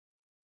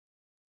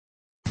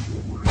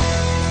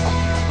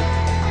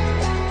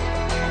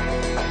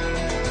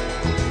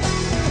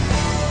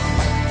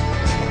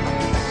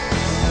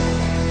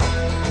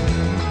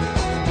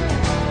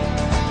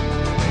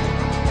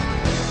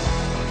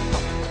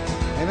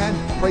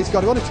Amen. Praise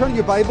God. I want to turn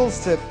your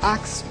Bibles to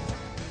Acts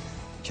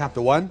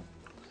chapter 1.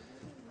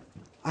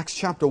 Acts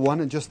chapter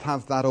 1, and just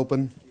have that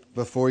open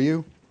before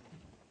you.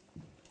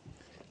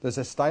 There's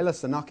a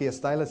stylus, a Nokia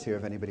stylus here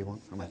if anybody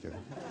wants.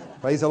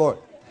 Praise the Lord.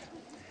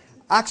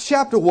 Acts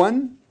chapter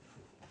 1.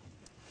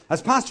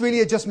 As Pastor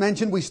Elia just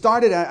mentioned, we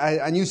started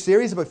a new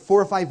series about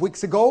 4 or 5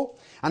 weeks ago.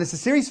 And it's a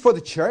series for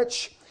the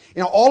church.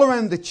 You know, all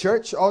around the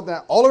church,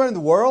 all around the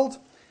world,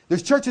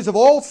 there's churches of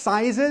all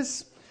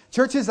sizes,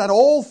 churches at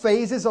all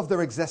phases of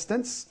their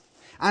existence.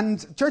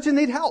 And churches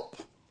need help.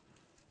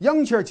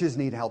 Young churches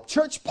need help.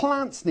 Church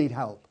plants need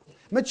help.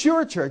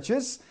 Mature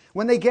churches,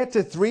 when they get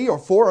to 3 or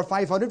 4 or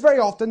 500, very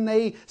often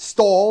they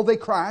stall, they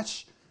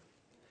crash.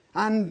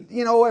 And,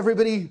 you know,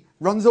 everybody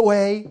runs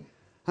away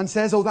and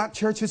says, oh, that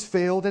church has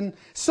failed. And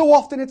so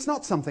often it's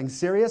not something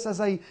serious, as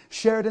I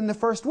shared in the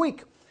first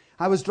week.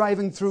 I was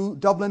driving through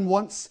Dublin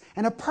once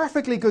in a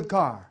perfectly good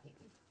car.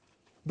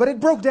 But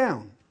it broke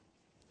down.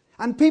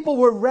 And people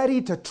were ready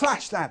to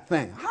trash that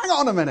thing. Hang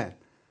on a minute.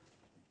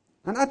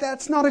 And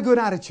that's not a good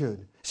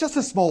attitude. It's just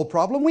a small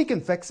problem. We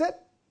can fix it.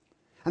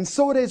 And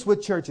so it is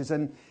with churches,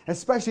 and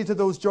especially to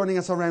those joining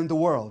us around the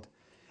world.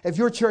 If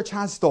your church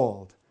has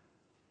stalled,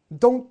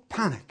 don't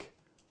panic.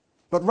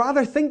 But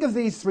rather think of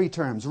these 3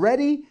 terms: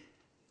 ready,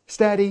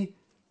 steady,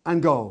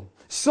 and go.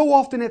 So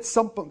often it's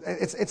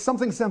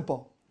something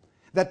simple.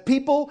 That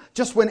people,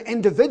 just when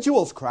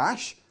individuals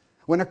crash,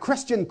 when a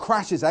Christian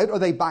crashes out or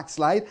they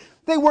backslide,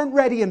 they weren't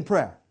ready in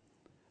prayer.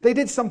 They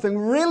did something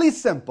really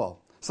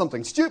simple.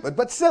 Something stupid,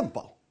 but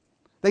simple.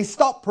 They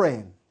stopped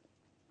praying.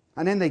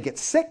 And then they get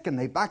sick and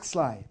they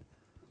backslide.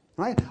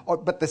 Right?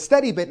 But the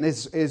steady bit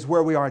is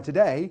where we are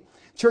today.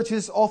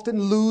 Churches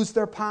often lose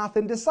their path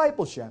in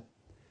discipleship.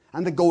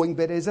 And the going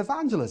bit is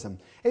evangelism.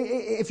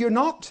 If you're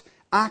not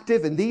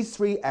active in these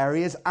 3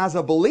 areas as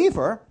a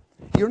believer,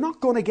 you're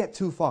not going to get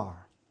too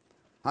far.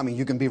 I mean,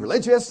 you can be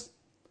religious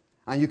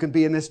and you can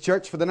be in this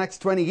church for the next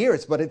 20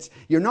 years, but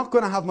you're not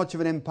going to have much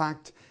of an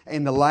impact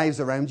in the lives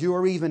around you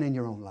or even in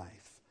your own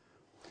life.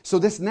 So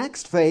this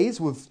next phase,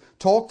 we've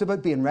talked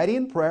about being ready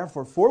in prayer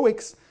for 4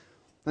 weeks,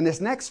 and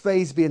this next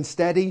phase being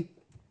steady.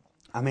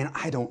 I mean,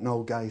 I don't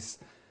know, guys.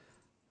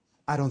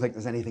 I don't think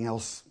there's anything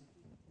else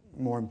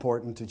more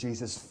important to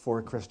Jesus for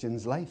a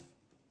Christian's life.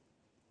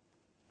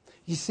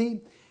 You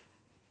see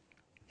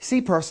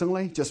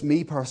personally, just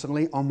me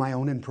personally, on my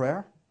own in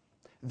prayer,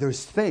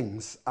 there's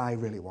things I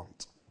really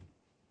want.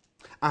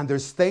 And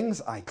there's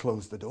things I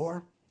close the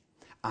door,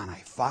 and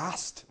I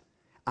fast,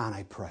 and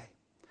I pray.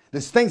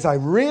 There's things I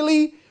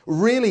really,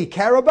 really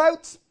care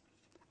about,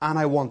 and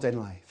I want in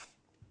life.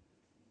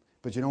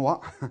 But you know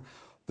what?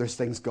 There's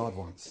things God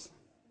wants.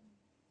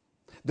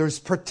 There's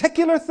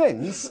particular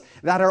things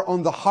that are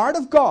on the heart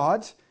of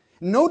God,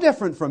 no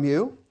different from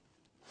you.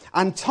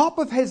 And top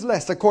of his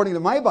list, according to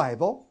my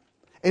Bible,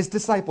 is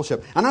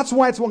discipleship. And that's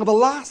why it's one of the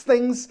last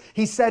things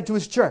he said to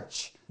his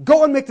church.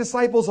 Go and make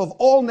disciples of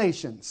all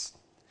nations.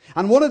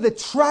 And one of the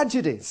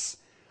tragedies,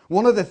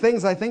 one of the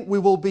things I think we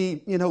will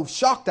be,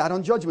 shocked at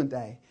on Judgment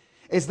Day,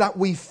 is that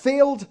we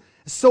failed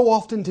so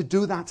often to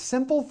do that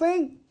simple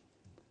thing.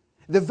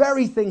 The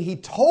very thing he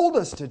told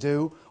us to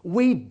do,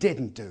 we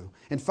didn't do.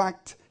 In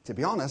fact, to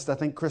be honest, I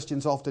think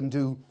Christians often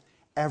do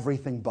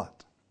everything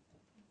but.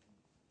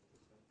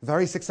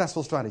 Very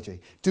successful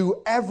strategy.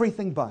 Do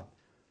everything but.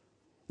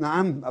 Now,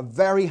 I'm a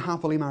very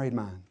happily married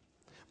man.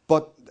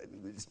 But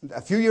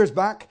a few years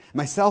back,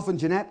 myself and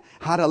Jeanette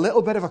had a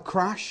little bit of a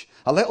crash,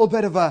 a little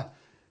bit of a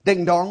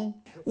ding-dong.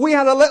 We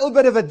had a little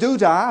bit of a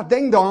doo-dah,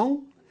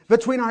 ding-dong,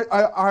 between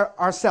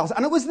ourselves.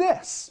 And it was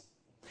this.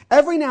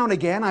 Every now and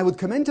again, I would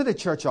come into the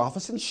church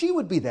office and she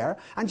would be there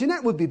and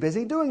Jeanette would be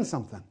busy doing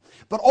something.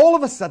 But all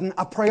of a sudden,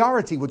 a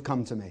priority would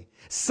come to me.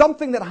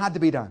 Something that had to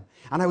be done.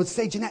 And I would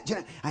say,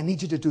 Jeanette, I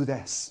need you to do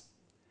this.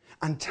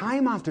 And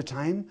time after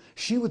time,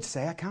 she would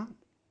say, I can't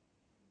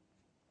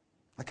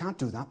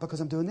do that because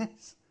I'm doing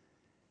this.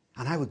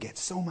 And I would get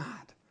so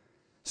mad,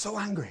 so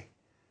angry,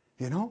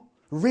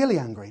 really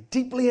angry,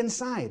 deeply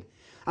inside.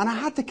 And I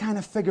had to kind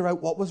of figure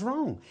out what was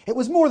wrong. It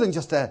was more than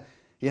just a,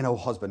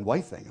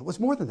 husband-wife thing. It was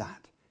more than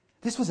that.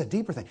 This was a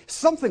deeper thing.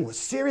 Something was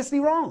seriously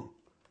wrong.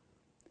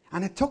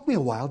 And it took me a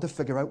while to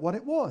figure out what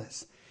it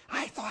was.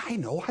 I thought, I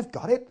know, I've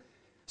got it.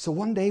 So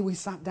one day we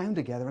sat down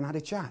together and had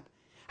a chat.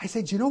 I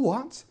said, you know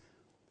what?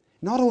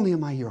 Not only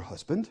am I your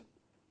husband,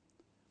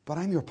 but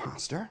I'm your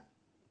pastor.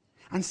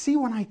 And see,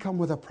 when I come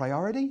with a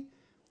priority,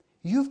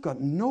 you've got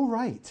no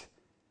right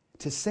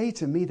to say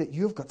to me that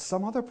you've got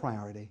some other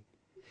priority.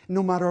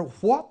 No matter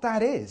what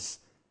that is,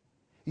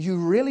 you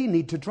really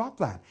need to drop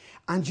that.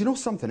 And you know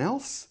something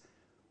else?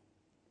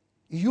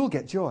 You'll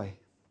get joy.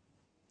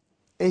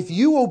 If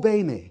you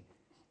obey me,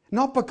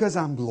 not because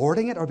I'm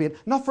lording it or being,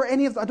 not for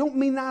any of that, I don't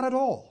mean that at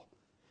all.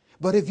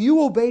 But if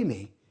you obey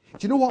me,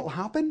 do you know what will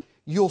happen?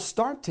 You'll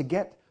start to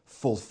get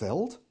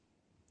fulfilled,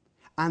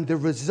 and the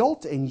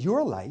result in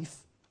your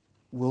life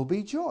will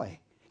be joy.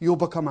 You'll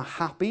become a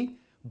happy,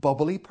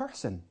 bubbly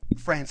person.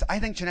 Friends, I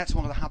think Jeanette's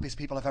one of the happiest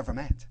people I've ever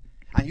met.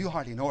 And you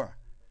hardly know her.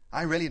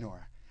 I really know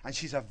her. And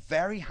she's a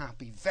very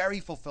happy, very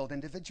fulfilled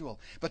individual.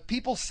 But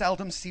people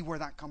seldom see where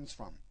that comes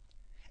from.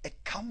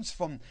 It comes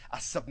from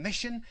a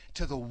submission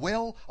to the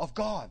will of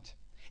God.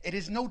 It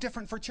is no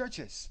different for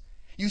churches.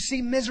 You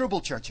see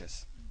miserable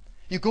churches.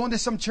 You go into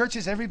some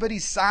churches,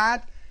 everybody's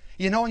sad,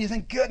 and you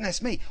think,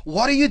 goodness me,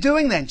 what are you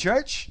doing then,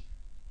 church?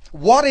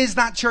 What is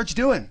that church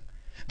doing?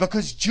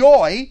 Because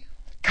joy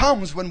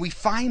comes when we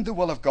find the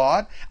will of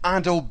God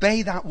and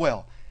obey that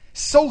will.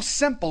 So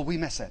simple, we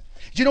miss it.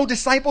 Do you know,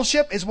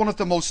 discipleship is one of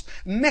the most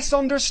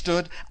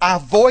misunderstood,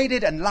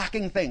 avoided, and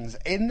lacking things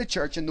in the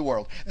church in the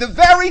world. The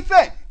very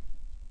thing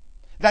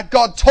that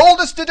God told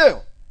us to do,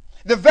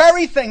 the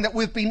very thing that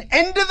we've been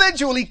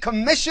individually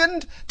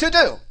commissioned to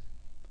do,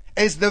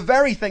 is the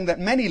very thing that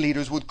many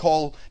leaders would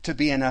call to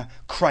be in a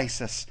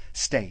crisis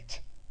state.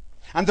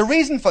 And the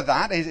reason for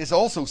that is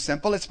also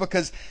simple. It's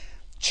because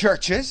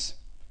churches,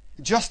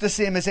 just the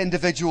same as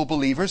individual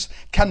believers,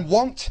 can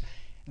want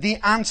the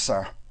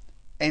answer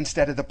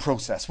instead of the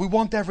process. We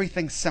want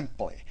everything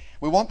simply.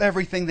 We want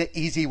everything the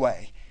easy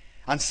way.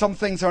 And some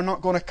things are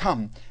not going to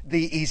come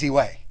the easy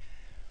way.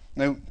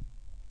 Now,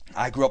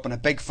 I grew up in a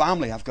big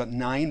family. I've got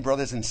 9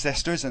 brothers and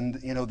sisters, and,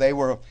 they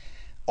were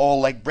all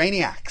like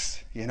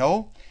brainiacs,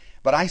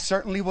 But I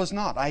certainly was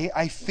not.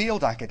 I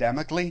failed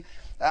academically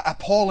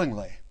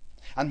appallingly.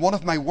 And one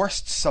of my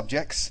worst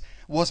subjects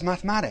was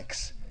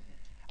mathematics.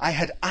 I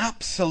had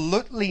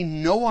absolutely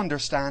no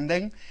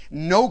understanding,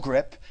 no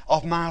grip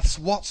of maths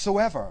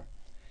whatsoever.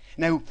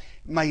 Now,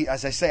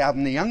 as I say,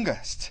 I'm the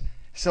youngest.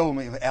 So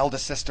my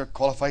eldest sister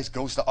qualifies,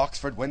 goes to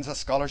Oxford, wins a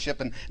scholarship,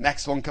 and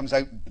next one comes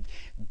out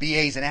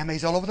BAs and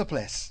MAs all over the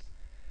place.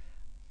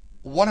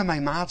 One of my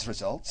maths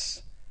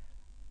results,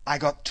 I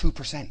got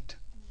 2%.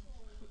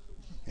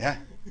 Yeah.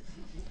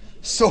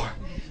 So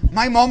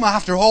my mum,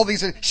 after all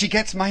these, she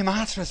gets my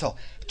maths result,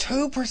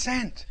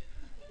 2%.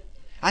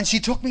 And she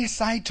took me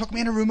aside, took me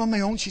in a room on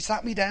my own. She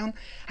sat me down,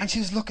 and she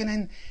was looking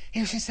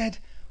in. She said,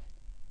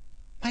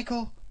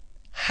 Michael,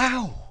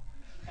 how?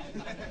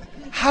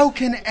 How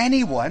can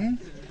anyone,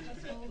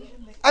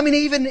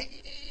 even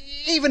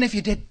if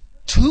you did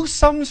 2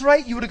 sums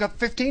right, you would have got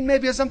 15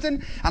 maybe or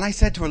something. And I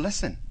said to her,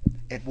 listen,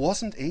 it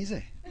wasn't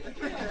easy.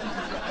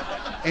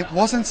 It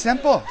wasn't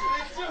simple.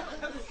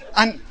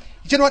 And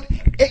you know what?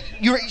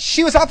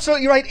 She was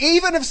absolutely right.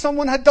 Even if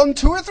someone had done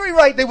 2 or 3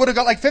 right, they would have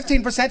got like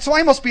 15%. So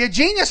I must be a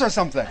genius or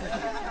something.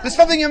 There's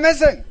something you're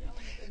missing.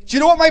 Do you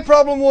know what my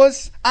problem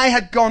was? I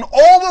had gone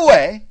all the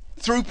way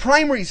through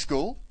primary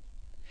school,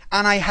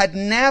 and I had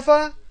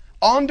never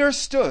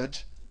understood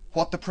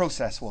what the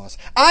process was.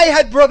 I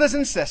had brothers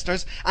and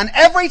sisters, and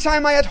every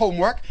time I had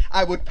homework,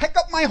 I would pick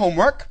up my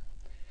homework,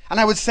 and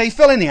I would say,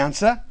 fill in the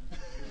answer.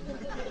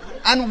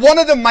 And one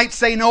of them might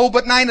say no,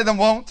 but 9 of them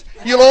won't.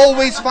 You'll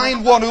always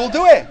find one who'll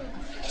do it.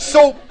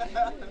 So,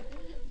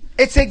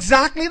 it's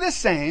exactly the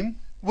same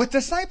with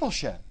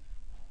discipleship,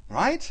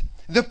 right?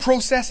 The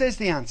process is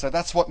the answer.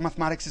 That's what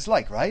mathematics is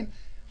like, right?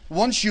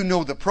 Once you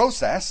know the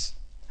process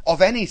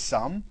of any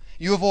sum,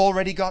 you have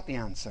already got the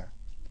answer.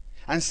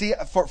 And see,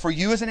 for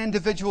you as an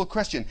individual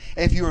Christian,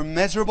 if you're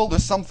miserable,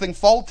 there's something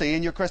faulty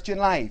in your Christian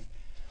life.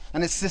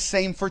 And it's the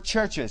same for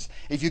churches.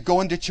 If you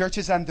go into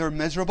churches and they're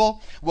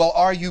miserable, well,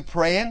 are you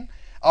praying?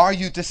 Are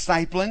you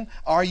discipling?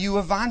 Are you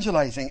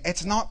evangelizing?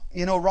 It's not,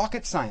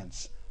 rocket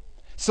science.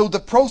 So the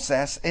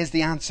process is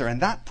the answer.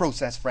 And that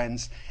process,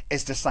 friends,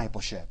 is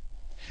discipleship.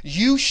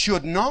 You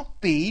should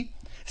not be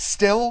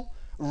still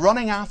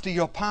running after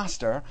your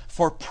pastor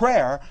for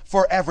prayer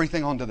for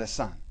everything under the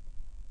sun.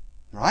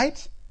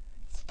 Right?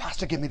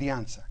 Pastor, give me the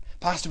answer.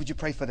 Pastor, would you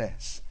pray for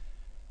this?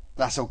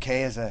 That's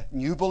okay as a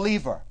new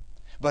believer.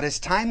 But as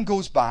time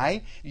goes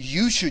by,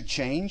 you should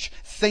change.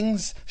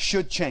 Things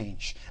should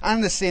change.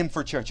 And the same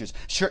for churches.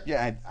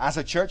 As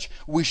a church,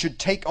 we should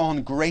take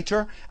on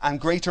greater and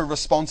greater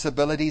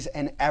responsibilities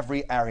in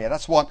every area.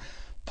 That's what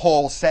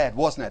Paul said,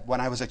 wasn't it?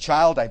 When I was a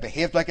child, I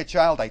behaved like a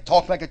child. I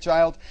talked like a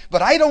child.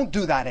 But I don't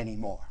do that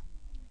anymore.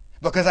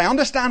 Because I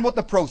understand what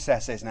the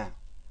process is now.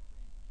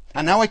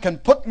 And now I can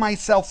put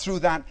myself through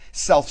that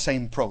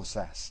self-same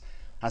process.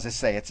 As I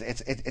say,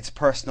 it's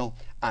personal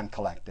and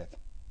collective.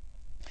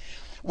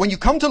 When you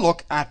come to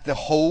look at the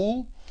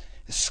whole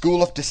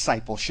school of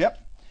discipleship,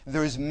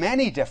 there's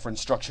many different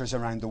structures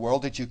around the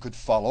world that you could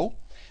follow.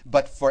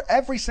 But for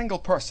every single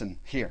person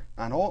here,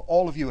 and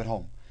all of you at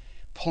home,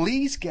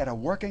 please get a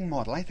working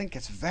model. I think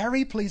it's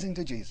very pleasing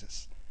to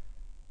Jesus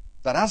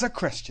that as a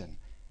Christian,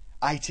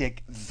 I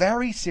take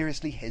very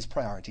seriously his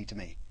priority to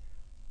me.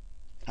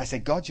 I say,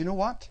 God, you know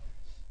what?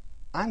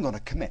 I'm going to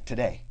commit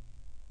today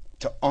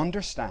to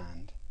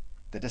understand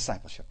the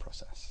discipleship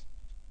process.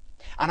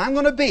 And I'm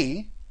going to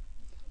be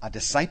a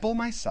disciple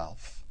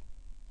myself.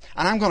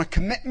 And I'm going to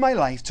commit my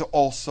life to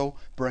also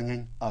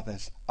bringing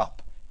others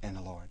up in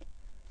the Lord.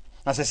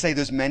 As I say,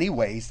 there's many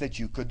ways that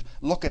you could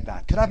look at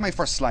that. Could I have my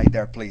first slide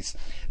there, please?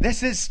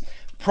 This is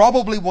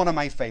probably one of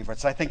my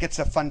favorites. I think it's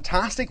a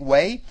fantastic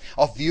way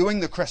of viewing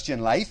the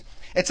Christian life.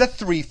 It's a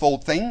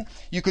threefold thing.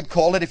 You could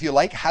call it, if you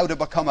like, how to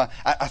become a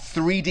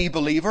 3D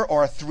believer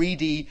or a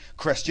 3D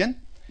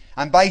Christian.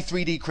 And by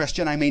 3D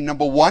Christian, I mean,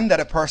 number one, that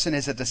a person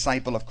is a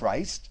disciple of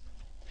Christ.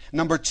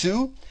 Number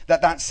two,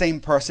 that that same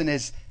person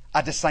is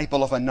a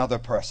disciple of another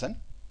person,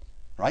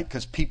 right?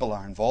 Because people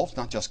are involved,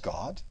 not just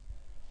God.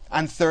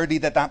 And thirdly,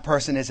 that that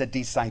person is a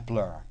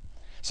discipler.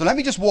 So let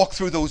me just walk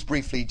through those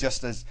briefly,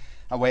 just as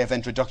a way of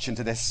introduction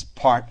to this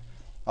part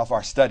of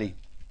our study.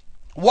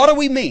 What do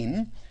we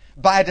mean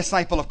by a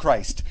disciple of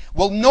Christ?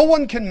 Well, no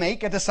one can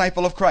make a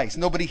disciple of Christ.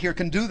 Nobody here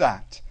can do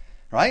that,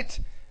 right?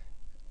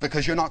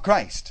 Because you're not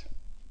Christ.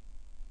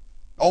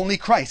 Only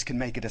Christ can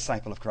make a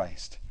disciple of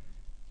Christ.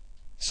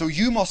 So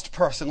you must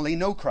personally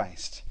know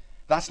Christ.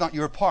 That's not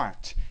your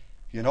part.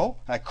 You know,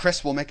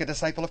 Chris will make a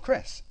disciple of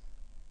Chris.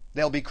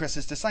 They'll be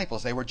Chris's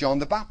disciples. They were John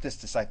the Baptist's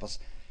disciples.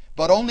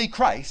 But only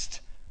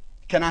Christ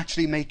can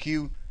actually make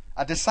you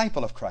a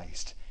disciple of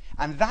Christ.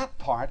 And that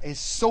part is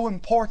so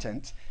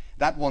important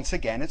that, once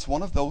again, it's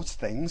one of those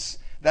things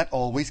that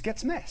always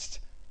gets missed.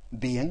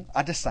 Being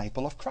a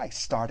disciple of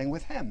Christ, starting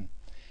with Him.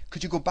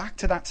 Could you go back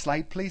to that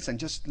slide, please, and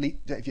just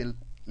if you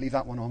leave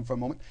that one on for a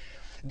moment.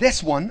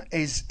 This one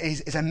is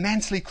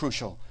immensely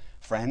crucial,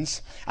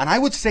 friends. And I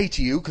would say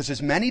to you, because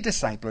there's many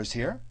disciplers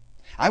here,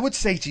 I would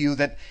say to you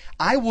that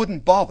I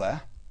wouldn't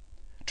bother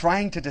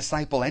trying to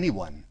disciple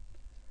anyone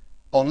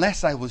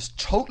unless I was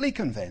totally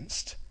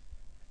convinced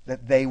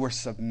that they were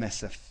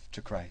submissive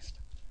to Christ.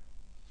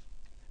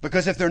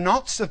 Because if they're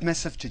not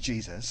submissive to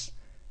Jesus,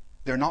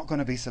 they're not going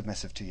to be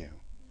submissive to you.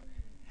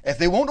 If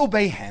they won't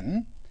obey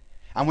Him,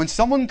 and when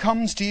someone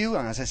comes to you,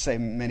 and as I say,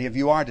 many of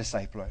you are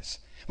disciplers,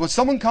 when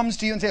someone comes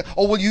to you and says,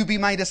 oh, will you be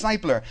my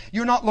discipler?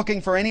 You're not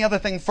looking for any other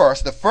thing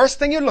first. The first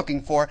thing you're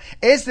looking for,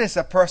 is this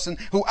a person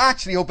who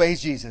actually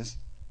obeys Jesus?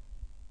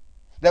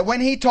 That when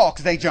He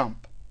talks, they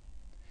jump.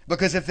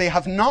 Because if they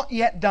have not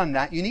yet done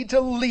that, you need to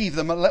leave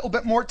them a little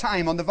bit more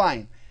time on the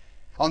vine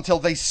until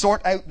they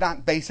sort out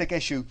that basic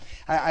issue.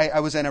 I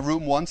was in a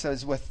room once, I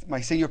was with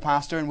my senior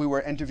pastor, and we were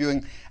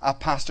interviewing a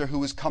pastor who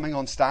was coming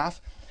on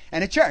staff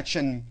in a church.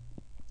 And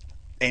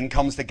in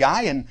comes the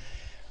guy, and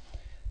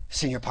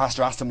senior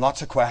pastor asked him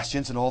lots of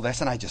questions and all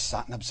this, and I just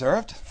sat and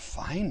observed.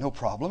 Fine, no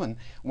problem, and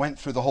went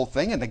through the whole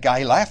thing, and the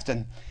guy left,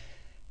 and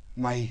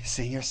my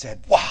senior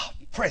said, wow,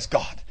 praise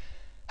God,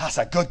 that's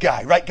a good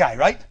guy,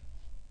 right?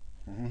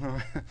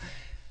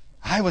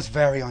 I was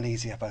very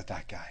uneasy about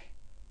that guy.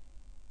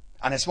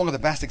 And it's one of the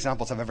best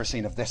examples I've ever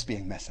seen of this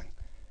being missing.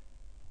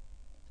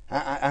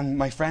 And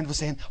my friend was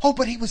saying, oh,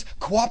 but he was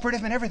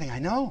cooperative and everything. I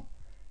know.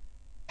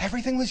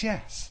 Everything was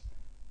yes.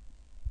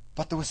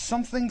 But there was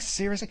something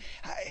seriously.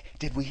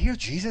 Did we hear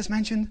Jesus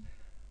mentioned?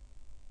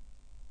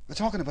 We're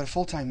talking about a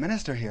full-time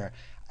minister here.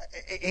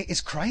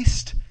 Is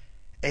Christ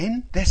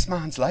in this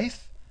man's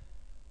life?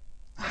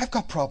 I've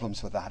got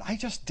problems with that. I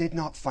just did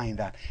not find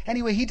that.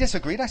 Anyway, he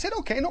disagreed. I said,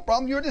 okay, no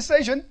problem, your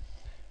decision.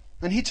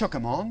 And he took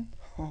him on.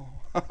 Oh,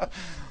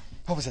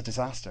 it was a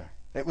disaster.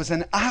 It was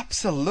an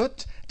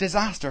absolute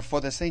disaster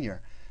for the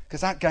senior,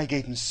 because that guy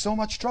gave him so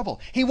much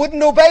trouble. He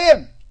wouldn't obey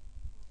him.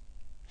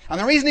 And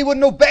the reason he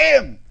wouldn't obey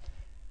him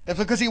is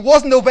because he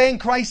wasn't obeying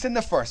Christ in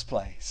the first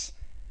place.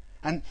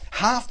 And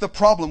half the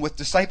problem with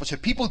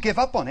discipleship, people give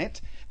up on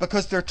it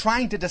because they're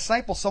trying to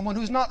disciple someone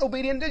who's not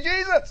obedient to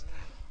Jesus.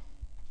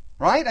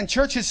 Right? And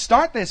churches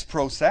start this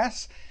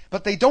process,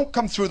 but they don't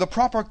come through the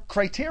proper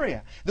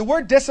criteria. The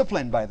word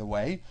discipline, by the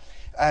way,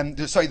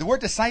 the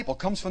word disciple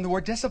comes from the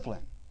word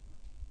discipline.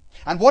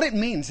 And what it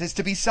means is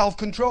to be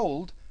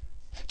self-controlled,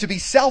 to be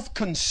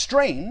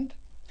self-constrained,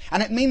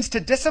 and it means to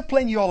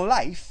discipline your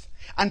life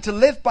and to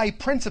live by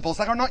principles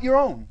that are not your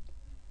own.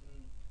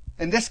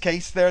 In this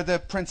case, they're the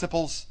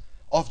principles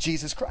of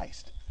Jesus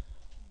Christ.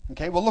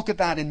 Okay, we'll look at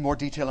that in more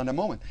detail in a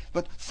moment.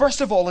 But first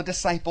of all, a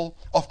disciple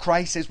of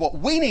Christ is what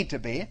we need to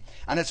be,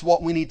 and it's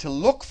what we need to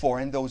look for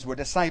in those we're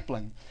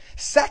discipling.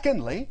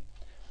 Secondly,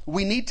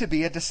 we need to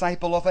be a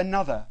disciple of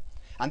another.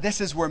 And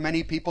this is where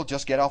many people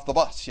just get off the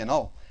bus, you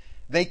know.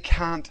 They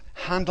can't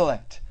handle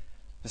it,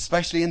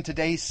 especially in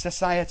today's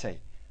society.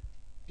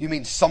 You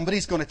mean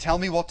somebody's going to tell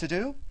me what to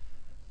do?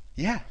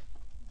 Yeah.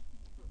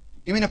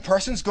 You mean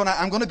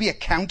I'm going to be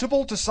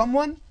accountable to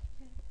someone?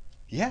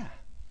 Yeah.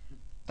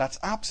 That's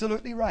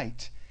absolutely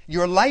right.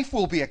 Your life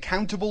will be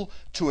accountable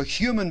to a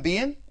human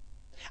being,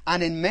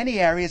 and in many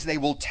areas they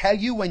will tell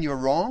you when you're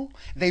wrong,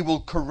 they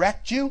will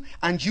correct you,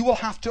 and you will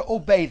have to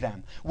obey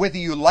them, whether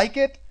you like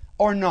it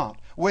or not,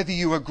 whether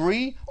you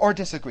agree or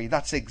disagree.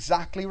 That's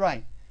exactly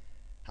right.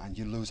 And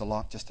you lose a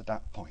lot just at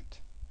that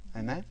point.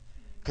 Amen?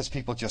 Because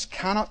people just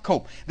cannot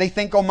cope. They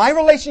think, oh, my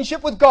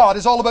relationship with God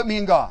is all about me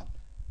and God.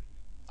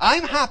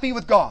 I'm happy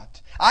with God.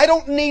 I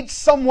don't need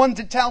someone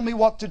to tell me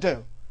what to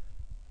do.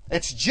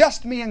 It's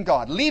just me and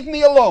God. Leave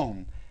me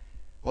alone.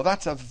 Well,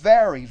 that's a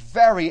very,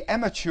 very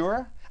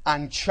immature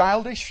and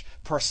childish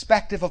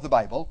perspective of the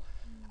Bible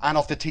and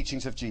of the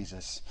teachings of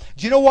Jesus.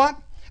 Do you know what?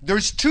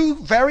 There's two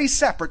very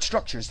separate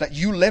structures that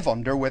you live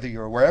under, whether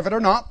you're aware of it or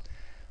not.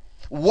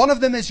 One of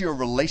them is your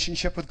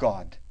relationship with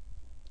God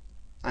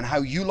and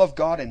how you love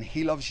God and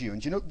He loves you.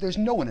 And you know, there's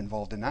no one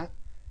involved in that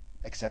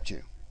except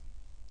you.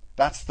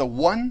 That's the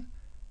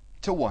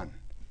one-to-one.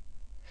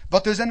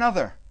 But there's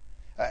another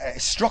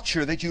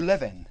structure that you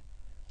live in.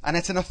 And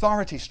it's an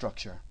authority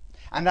structure.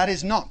 And that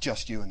is not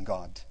just you and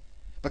God.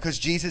 Because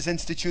Jesus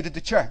instituted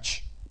the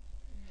church.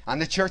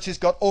 And the church has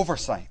got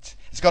oversight.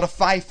 It's got a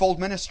fivefold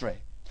ministry.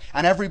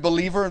 And every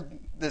believer,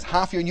 there's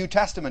half your New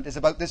Testament is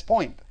about this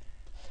point.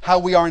 How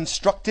we are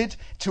instructed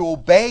to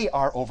obey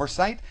our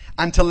oversight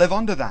and to live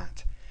under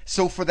that.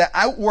 So for the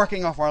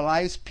outworking of our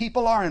lives,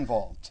 people are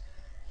involved.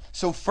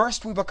 So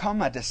first we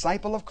become a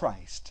disciple of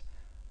Christ.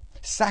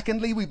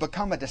 Secondly, we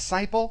become a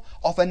disciple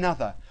of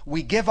another.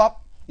 We give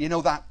up,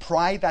 that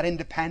pride, that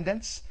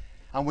independence,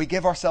 and we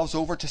give ourselves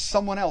over to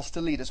someone else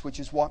to lead us, which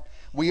is what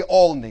we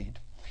all need.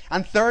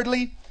 And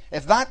thirdly,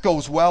 if that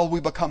goes well, we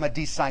become a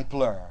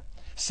discipler.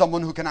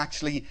 Someone who can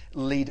actually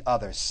lead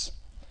others.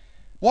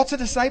 What's a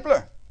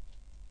discipler?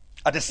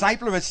 A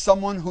discipler is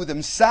someone who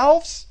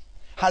themselves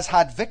has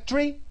had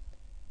victory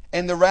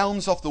in the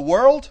realms of the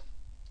world,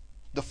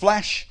 the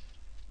flesh,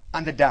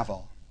 and the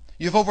devil.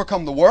 You've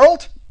overcome the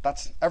world.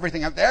 That's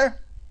everything out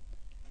there.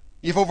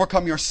 You've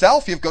overcome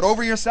yourself. You've got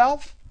over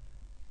yourself.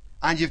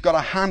 And you've got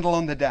a handle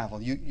on the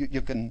devil.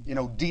 You can,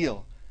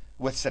 deal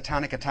with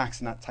satanic attacks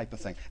and that type of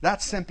thing.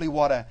 That's simply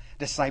what a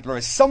discipler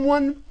is.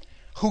 Someone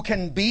who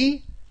can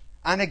be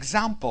an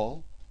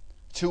example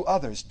to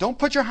others. Don't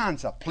put your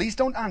hands up. Please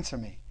don't answer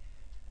me.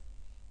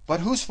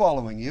 But who's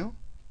following you?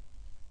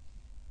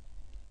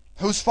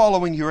 Who's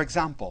following your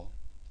example?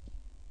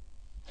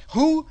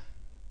 Who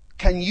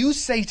can you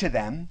say to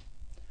them,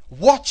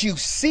 what you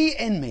see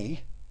in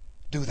me,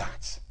 do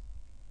that?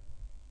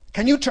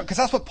 Can you turn? Because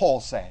that's what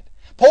Paul said.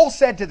 Paul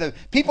said to the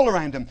people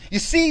around him, you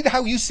see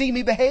how you see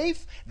me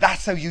behave?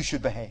 That's how you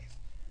should behave.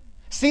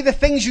 See the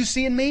things you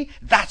see in me?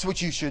 That's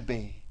what you should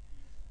be.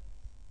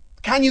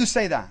 Can you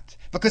say that?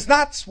 Because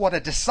that's what a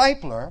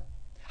discipler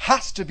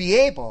has to be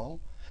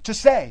able to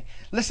say.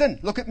 Listen,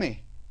 look at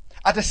me.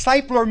 A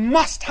discipler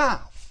must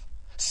have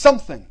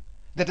something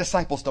the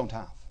disciples don't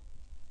have.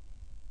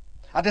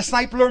 A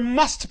discipler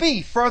must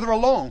be further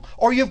along,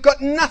 or you've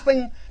got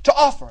nothing to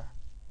offer.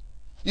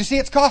 You see,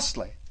 it's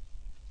costly.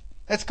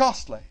 It's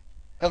costly.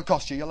 It'll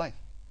cost you your life.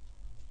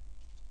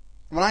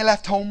 When I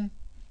left home,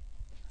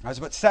 I was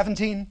about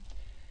 17.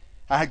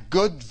 I had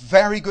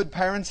very good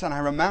parents, and I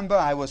remember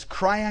I was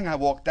crying. I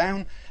walked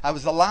down. I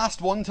was the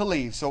last one to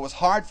leave, so it was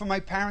hard for my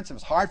parents. It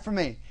was hard for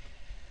me.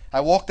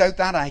 I walked out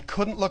that, and I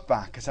couldn't look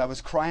back because I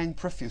was crying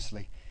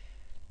profusely.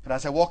 But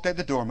as I walked out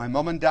the door, my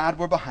mum and dad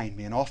were behind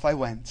me, and off I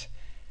went.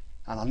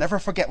 And I'll never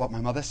forget what my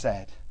mother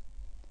said.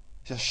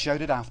 She just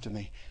shouted after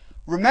me,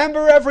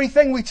 remember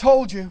everything we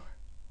told you.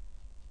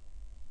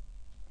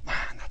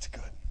 Man, that's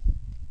good.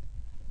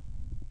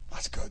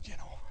 That's good,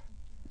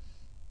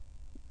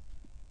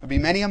 There'll be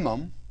many a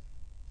mum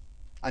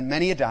and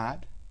many a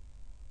dad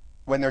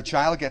when their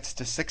child gets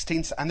to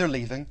 16 and they're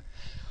leaving.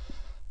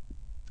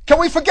 Can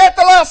we forget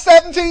the last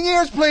 17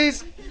 years,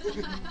 please?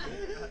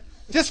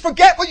 Just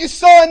forget what you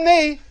saw in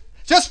me.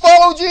 Just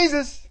follow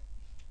Jesus.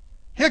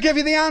 He'll give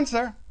you the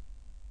answer.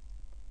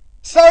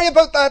 Sorry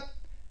about that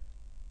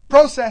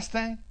process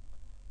thing.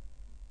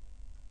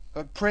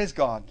 But praise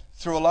God,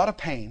 through a lot of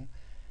pain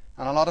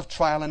and a lot of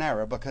trial and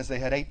error, because they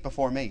had 8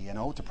 before me,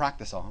 to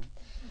practice on.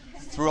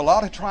 Through a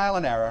lot of trial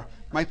and error,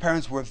 my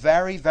parents were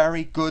very,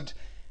 very good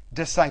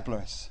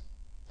disciplers.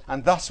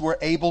 And thus were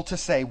able to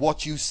say,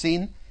 what you've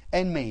seen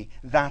in me,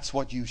 that's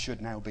what you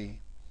should now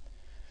be.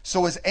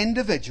 So as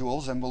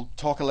individuals, and we'll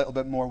talk a little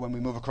bit more when we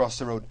move across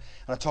the road,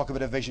 and I'll talk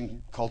about a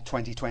vision called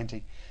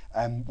 2020,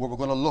 where we're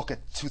going to look at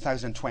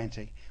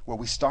 2020, where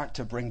we start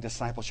to bring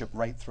discipleship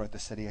right throughout the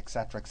city,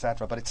 etc.,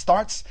 etc. But it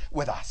starts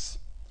with us.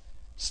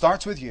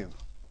 Starts with you.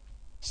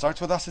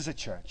 Starts with us as a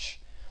church.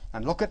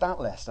 And look at that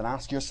list and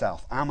ask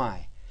yourself, am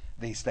I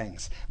these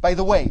things? By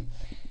the way,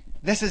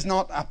 this is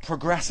not a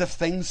progressive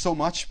thing so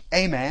much.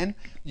 Amen.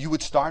 You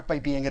would start by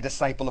being a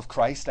disciple of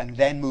Christ and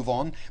then move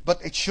on.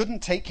 But it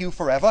shouldn't take you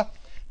forever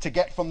to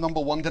get from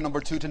number 1 to number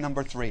 2 to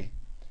number 3.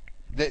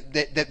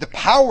 The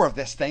power of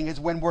this thing is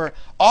when we're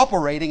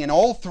operating in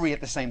all 3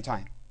 at the same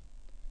time.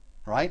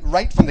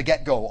 Right from the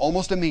get-go,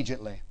 almost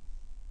immediately.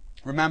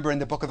 Remember in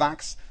the book of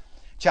Acts,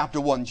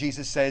 chapter 1,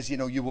 Jesus says,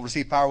 you will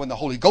receive power when the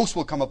Holy Ghost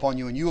will come upon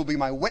you, and you will be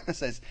my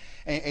witnesses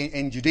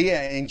in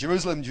Judea, in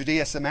Jerusalem,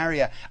 Judea,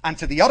 Samaria, and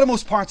to the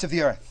uttermost parts of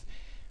the earth.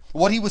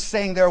 What he was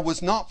saying there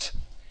was not,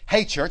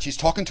 hey church, he's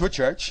talking to a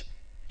church.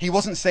 He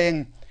wasn't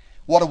saying,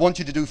 what I want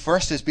you to do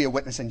first is be a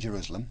witness in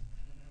Jerusalem,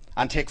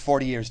 and take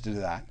 40 years to do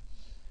that.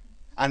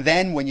 And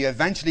then when you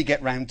eventually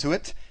get round to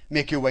it,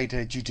 make your way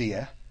to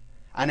Judea.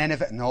 And then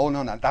no,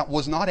 that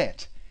was not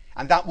it.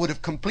 And that would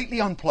have completely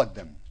unplugged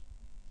them.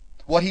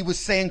 What he was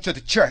saying to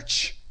the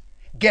church,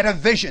 get a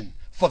vision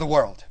for the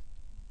world.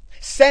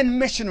 Send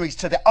missionaries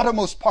to the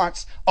uttermost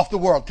parts of the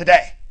world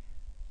today.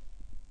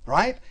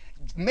 Right?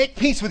 Make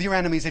peace with your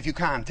enemies if you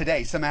can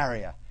today,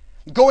 Samaria.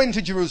 Go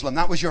into Jerusalem,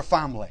 that was your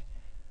family.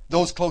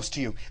 Those close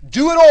to you.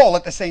 Do it all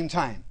at the same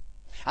time.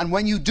 And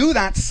when you do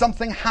that,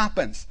 something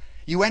happens.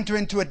 You enter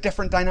into a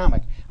different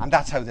dynamic. And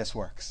that's how this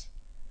works.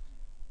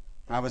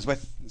 I was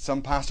with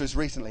some pastors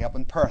recently up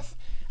in Perth.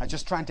 I'm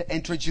just trying to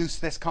introduce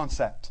this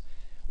concept.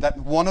 That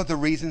one of the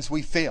reasons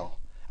we fail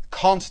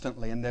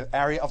constantly in the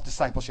area of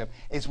discipleship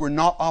is we're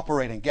not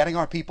getting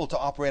our people to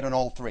operate on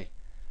all three.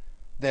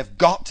 They've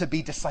got to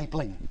be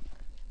discipling,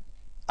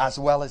 as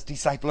well as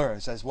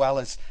disciplers, as well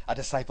as a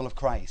disciple of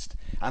Christ.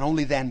 And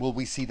only then will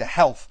we see the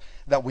health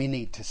that we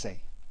need to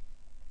see.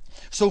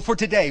 So for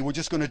today, we're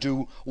just going to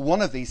do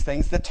one of these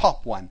things, the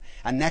top one.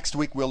 And next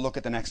week, we'll look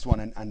at the next one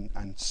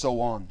and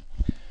so on.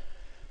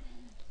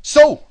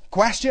 So,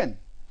 question.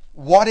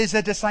 What is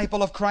a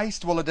disciple of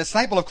Christ? Well, a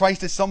disciple of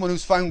Christ is someone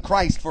who's found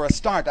Christ for a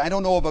start. I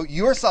don't know about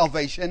your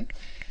salvation,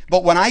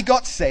 but when I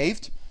got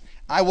saved,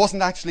 I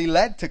wasn't actually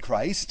led to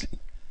Christ.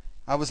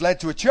 I was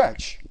led to a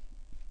church.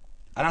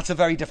 And that's a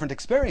very different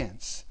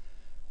experience.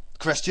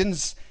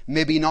 Christians,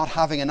 maybe not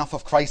having enough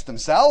of Christ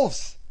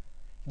themselves,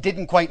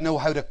 didn't quite know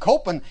how to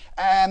cope and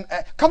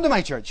come to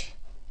my church.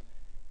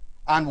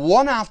 And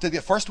one after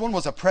the first one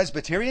was a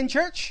Presbyterian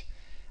church.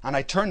 And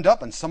I turned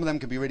up, and some of them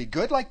can be really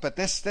good, but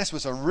this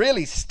was a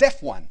really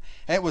stiff one.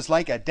 It was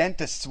like a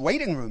dentist's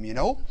waiting room, you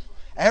know.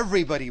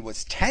 Everybody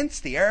was tense.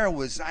 The air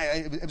was,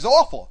 it was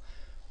awful.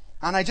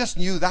 And I just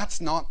knew that's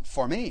not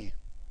for me.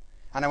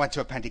 And I went to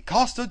a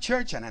Pentecostal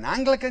church and an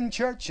Anglican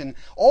church and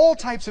all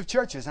types of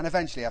churches. And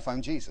eventually I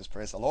found Jesus,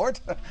 praise the Lord.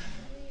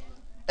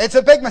 It's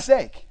a big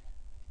mistake.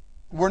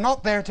 We're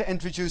not there to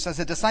introduce, as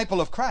a disciple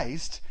of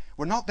Christ,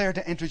 we're not there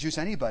to introduce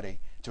anybody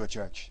to a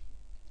church.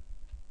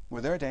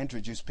 We're there to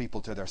introduce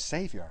people to their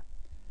Savior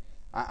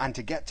and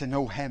to get to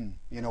know Him,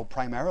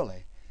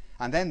 primarily.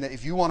 And then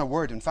if you want a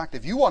word, in fact,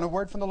 if you want a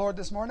word from the Lord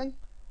this morning,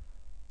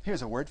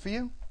 here's a word for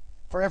you,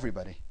 for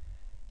everybody.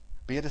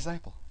 Be a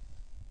disciple.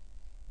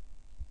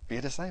 Be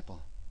a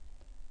disciple.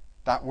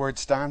 That word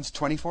stands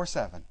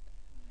 24/7.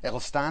 It'll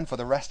stand for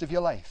the rest of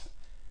your life.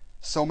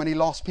 So many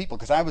lost people,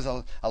 because I was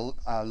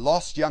a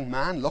lost young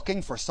man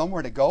looking for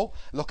somewhere to go,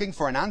 looking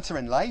for an answer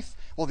in life.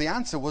 Well, the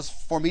answer was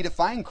for me to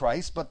find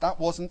Christ, but that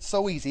wasn't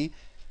so easy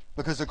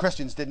because the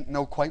Christians didn't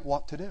know quite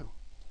what to do.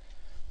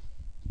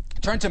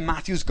 Turn to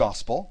Matthew's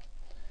Gospel,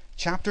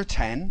 chapter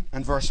 10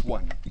 and verse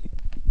 1.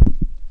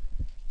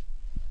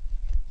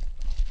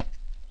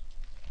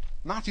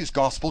 Matthew's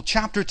Gospel,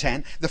 chapter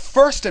 10, the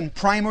first and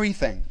primary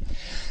thing.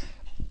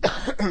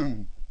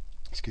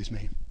 Excuse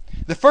me.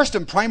 The first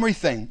and primary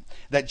thing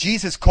that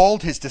Jesus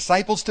called his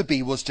disciples to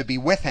be was to be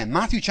with him.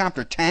 Matthew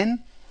chapter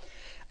 10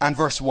 and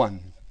verse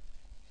 1.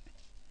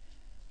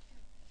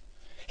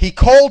 He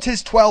called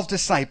his 12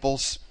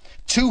 disciples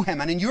to him.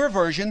 And in your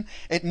version,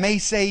 it may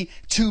say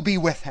to be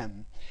with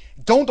him.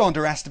 Don't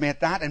underestimate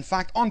that. In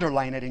fact,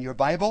 underline it in your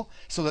Bible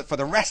so that for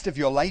the rest of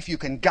your life you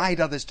can guide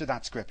others to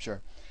that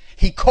scripture.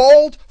 He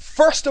called,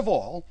 first of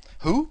all,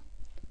 who?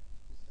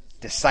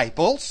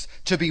 Disciples.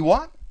 To be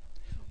what?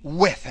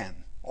 With him.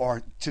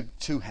 Or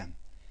to him.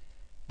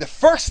 The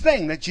first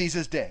thing that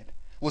Jesus did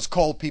was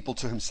call people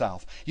to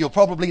himself. You'll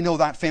probably know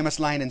that famous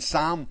line in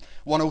Psalm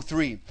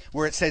 103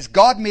 where it says,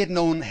 God made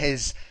known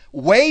his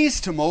ways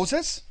to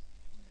Moses,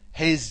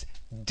 his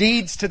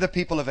deeds to the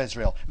people of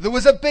Israel. There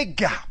was a big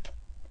gap.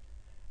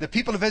 The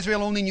people of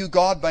Israel only knew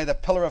God by the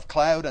pillar of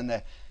cloud and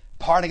the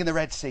parting of the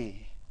Red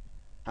Sea.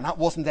 And that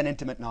wasn't an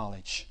intimate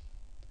knowledge.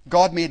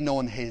 God made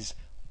known his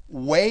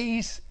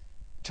ways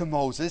to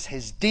Moses,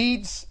 his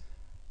deeds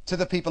to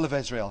the people of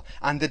Israel.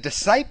 And the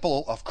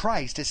disciple of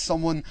Christ is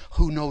someone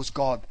who knows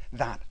God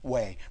that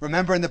way.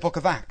 Remember in the book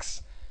of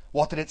Acts,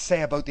 what did it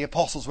say about the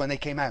apostles when they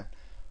came out?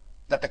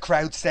 That the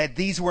crowd said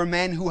these were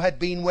men who had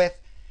been with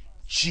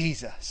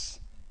Jesus.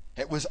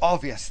 It was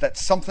obvious that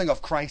something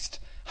of Christ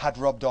had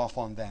rubbed off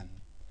on them.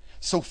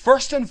 So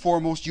first and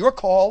foremost, you're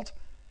called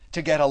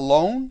to get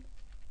alone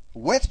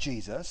with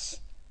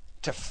Jesus,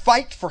 to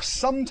fight for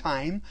some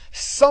time,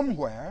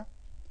 somewhere,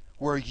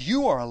 where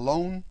you are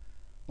alone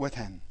with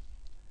him.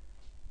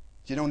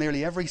 You know,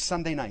 nearly every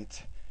Sunday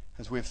night,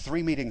 as we have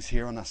 3 meetings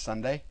here on a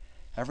Sunday,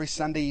 every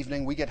Sunday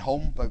evening we get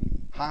home about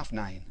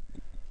 9:30.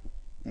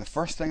 And the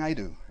first thing I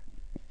do,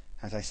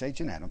 as I say,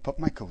 Jeanette, I put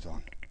my coat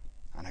on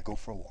and I go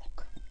for a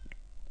walk.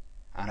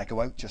 And I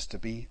go out just to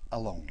be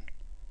alone.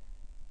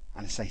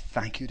 And I say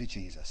thank you to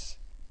Jesus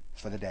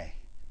for the day.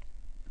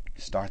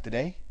 Start the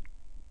day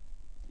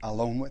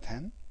alone with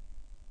him.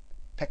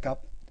 Pick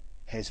up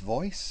his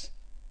voice.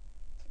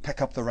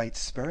 Pick up the right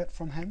spirit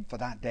from him for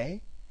that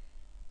day.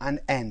 And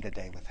end the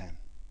day with him.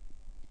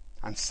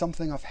 And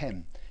something of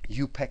him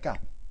you pick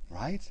up,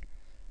 right?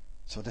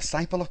 So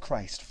disciple of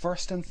Christ,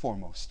 first and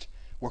foremost,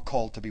 we're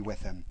called to be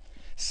with him.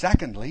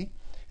 Secondly,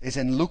 is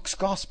in Luke's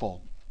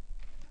Gospel.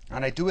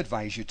 And I do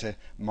advise you to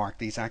mark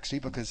these actually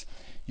because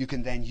you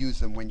can then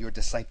use them when you're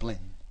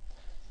discipling.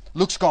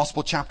 Luke's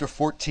Gospel, chapter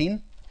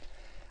 14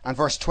 and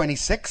verse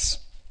 26.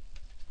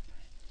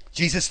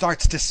 Jesus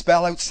starts to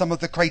spell out some of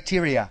the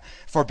criteria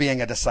for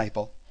being a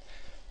disciple.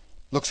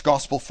 Luke's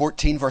Gospel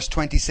 14 verse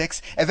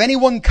 26. If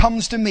anyone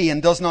comes to me and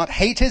does not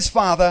hate his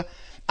father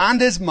and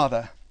his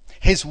mother,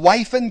 his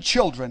wife and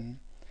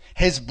children,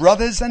 his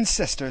brothers and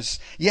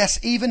sisters, yes,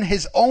 even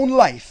his own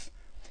life,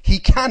 he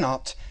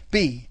cannot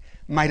be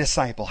my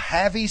disciple.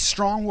 Heavy,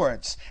 strong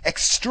words,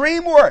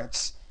 extreme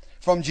words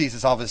from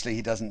Jesus. Obviously,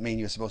 he doesn't mean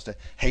you're supposed to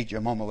hate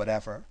your mom or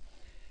whatever.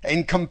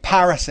 In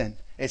comparison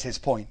is his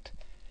point.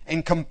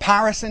 in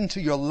comparison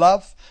to your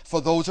love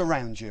for those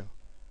around you.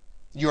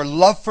 Your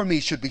love for me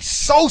should be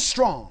so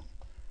strong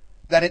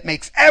that it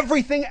makes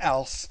everything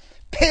else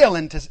pale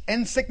into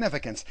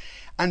insignificance.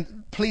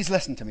 And please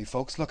listen to me,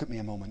 folks. Look at me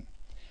a moment.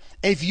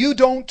 If you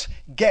don't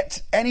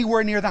get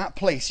anywhere near that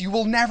place, you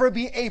will never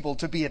be able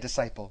to be a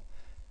disciple.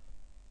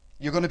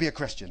 You're going to be a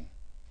Christian.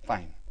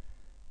 Fine.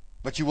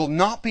 But you will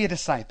not be a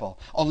disciple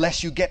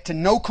unless you get to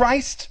know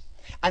Christ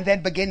and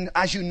then begin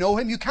as you know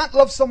him. You can't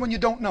love someone you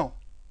don't know.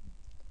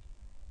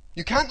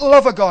 You can't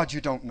love a God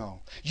you don't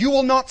know. You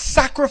will not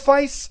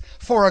sacrifice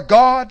for a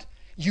God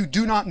you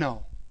do not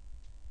know.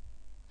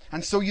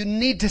 And so you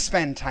need to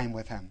spend time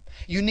with him.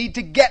 You need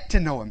to get to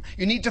know him.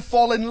 You need to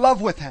fall in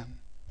love with him.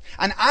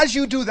 And as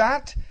you do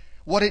that,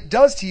 what it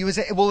does to you is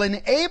it will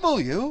enable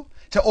you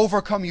to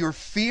overcome your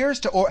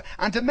fears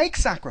and to make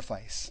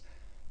sacrifice.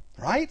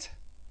 Right?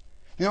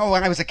 You know,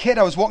 when I was a kid,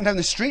 I was walking down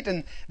the street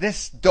and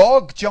this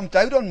dog jumped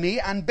out on me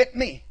and bit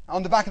me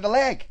on the back of the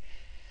leg.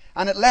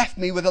 And it left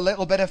me with a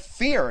little bit of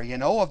fear,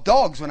 of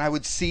dogs. When I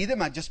would see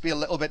them, I'd just be a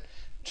little bit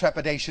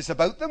trepidatious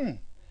about them.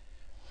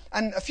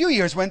 And a few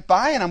years went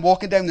by and I'm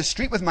walking down the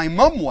street with my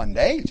mum one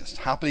day, just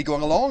happily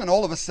going along, and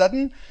all of a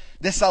sudden,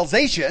 this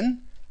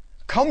Alsatian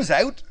comes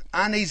out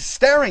and he's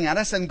staring at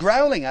us and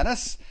growling at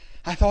us.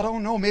 I thought, oh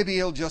no, maybe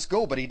he'll just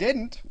go, but he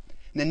didn't.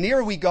 And the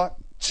nearer we got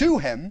to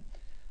him,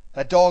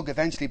 that dog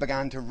eventually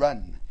began to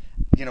run,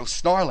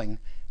 snarling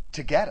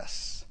to get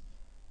us.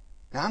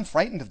 Now, I'm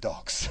frightened of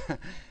dogs.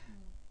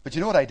 But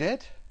you know what I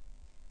did?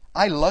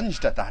 I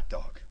lunged at that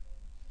dog.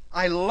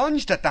 I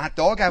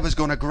was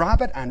going to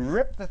grab it and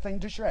rip the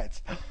thing to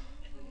shreds.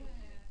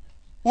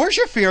 Where's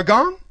your fear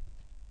gone?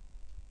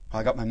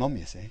 Well, I got my mum,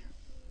 you see.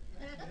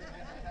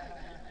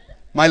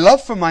 My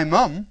love for my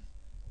mum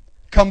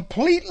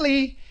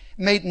completely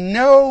made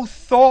no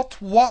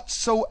thought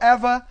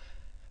whatsoever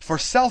for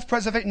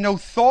self-preservation, no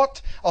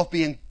thought of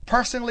being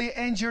personally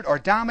injured or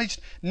damaged,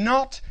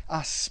 not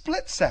a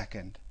split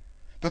second,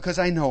 because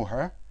I know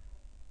her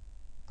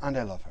and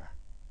I love her.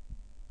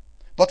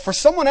 But for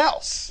someone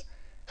else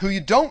who you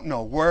don't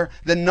know, where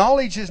the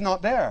knowledge is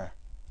not there,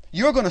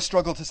 you're going to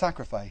struggle to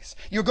sacrifice.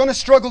 You're going to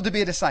struggle to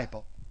be a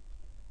disciple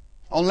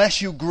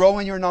unless you grow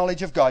in your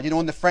knowledge of God.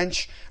 In the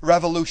French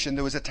Revolution,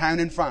 there was a town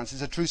in France,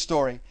 it's a true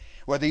story,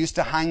 where they used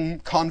to hang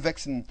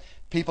convicts and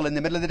people in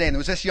the middle of the day. And there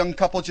was this young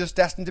couple just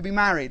destined to be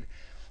married.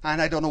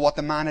 And I don't know what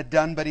the man had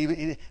done, but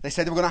they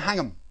said they were going to hang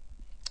him.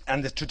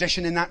 And the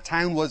tradition in that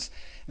town was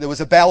there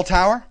was a bell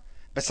tower.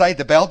 Beside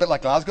the bell, a bit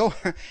like Glasgow,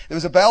 there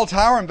was a bell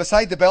tower, and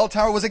beside the bell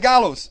tower was a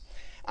gallows.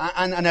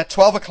 And at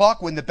 12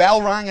 o'clock, when the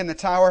bell rang in the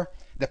tower,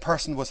 the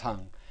person was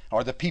hung,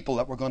 or the people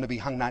that were going to be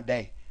hung that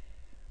day.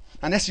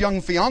 And this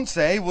young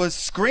fiancée was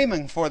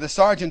screaming for the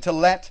sergeant to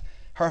let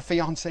her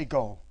fiancé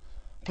go.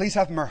 Please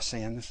have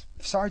mercy. And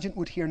the sergeant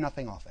would hear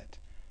nothing of it.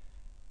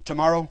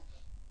 Tomorrow,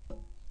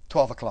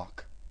 12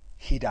 o'clock,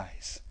 he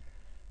dies.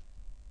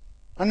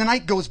 And the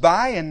night goes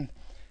by, and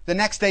the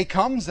next day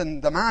comes,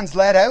 and the man's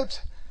led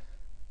out,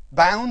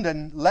 bound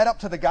and led up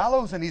to the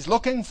gallows, and he's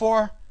looking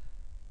for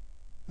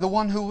the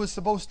one who was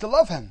supposed to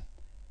love him.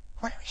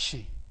 Where is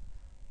she?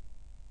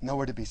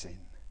 Nowhere to be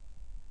seen.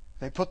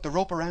 They put the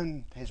rope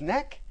around his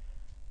neck.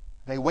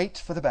 They wait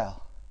for the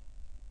bell.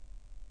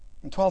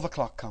 And 12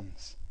 o'clock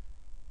comes.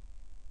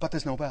 But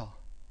there's no bell.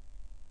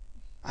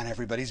 And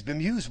everybody's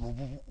bemused.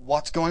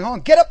 What's going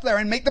on? Get up there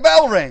and make the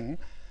bell ring.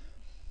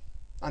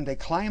 And they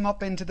climb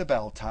up into the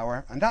bell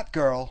tower, and that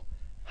girl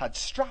had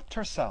strapped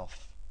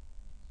herself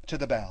to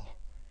the bell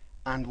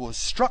and was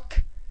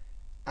struck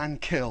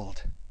and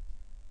killed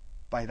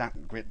by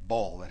that great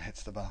ball that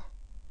hits the bell.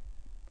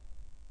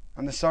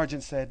 And the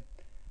sergeant said,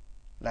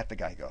 let the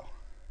guy go.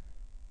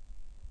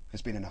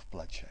 There's been enough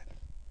bloodshed.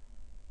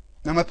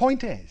 Now my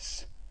point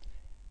is,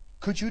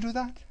 could you do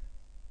that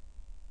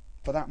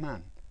for that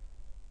man?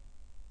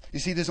 You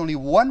see, there's only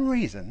one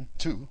reason,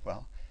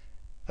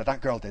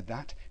 that girl did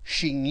that.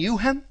 She knew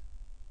him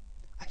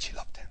and she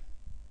loved him.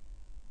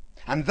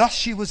 And thus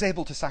she was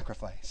able to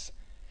sacrifice.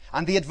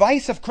 And the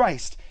advice of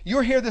Christ,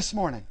 you're here this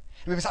morning,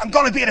 and people say, I'm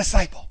going to be a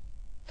disciple.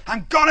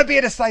 I'm going to be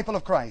a disciple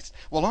of Christ.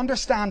 Well,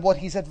 understand what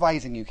he's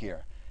advising you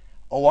here.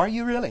 Oh, are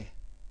you really?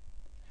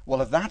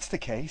 Well, if that's the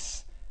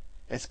case,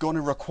 it's going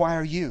to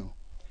require you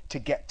to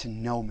get to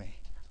know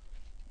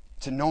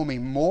me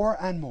more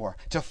and more,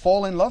 to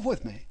fall in love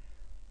with me,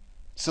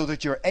 so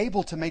that you're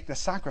able to make the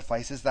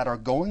sacrifices that are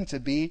going to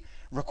be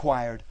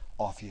required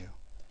of you.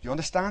 Do you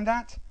understand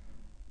that?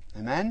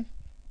 Amen?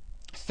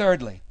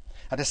 Thirdly,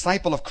 a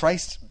disciple of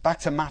Christ, back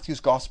to Matthew's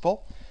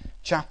Gospel,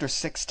 chapter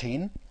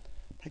 16.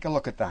 Take a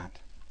look at that.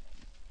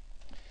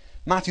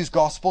 Matthew's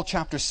Gospel,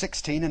 chapter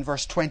 16 and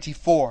verse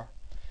 24.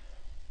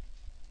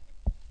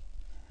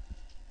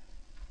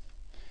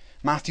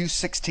 Matthew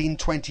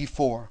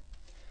 16:24.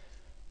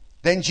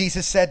 Then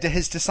Jesus said to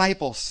his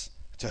disciples,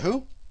 to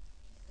who?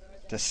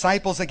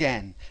 Disciples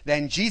again.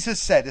 Then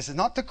Jesus said, this is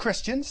not to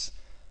Christians.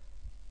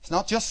 It's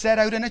not just said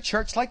out in a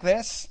church like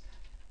this.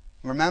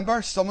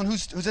 Remember, someone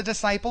who's a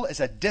disciple is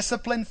a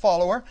disciplined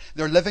follower.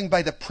 They're living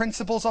by the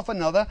principles of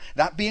another,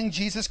 that being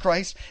Jesus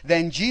Christ.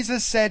 Then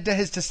Jesus said to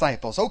his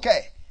disciples,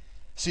 okay,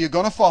 so you're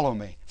going to follow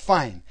me.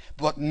 Fine.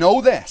 But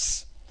know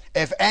this.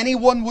 If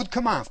anyone would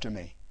come after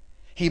me,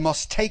 he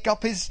must take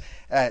up his...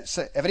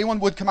 if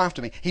anyone would come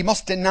after me, he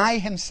must deny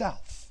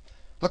himself.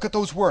 Look at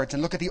those words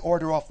and look at the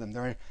order of them.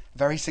 They're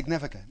very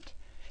significant.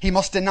 He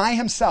must deny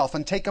himself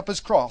and take up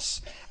his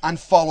cross and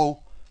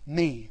follow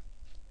me.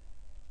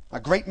 A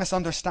great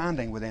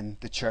misunderstanding within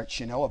the church,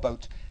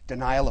 about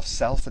denial of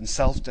self and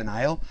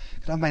self-denial.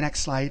 Could I have my next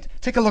slide?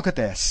 Take a look at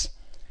this.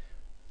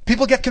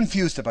 People get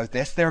confused about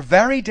this. They're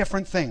very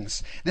different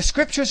things. The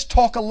scriptures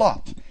talk a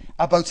lot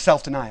about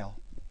self-denial,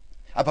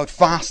 about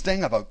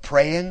fasting, about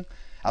praying,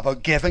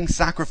 about giving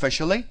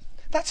sacrificially.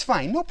 That's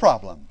fine, no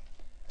problem.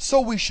 So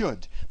we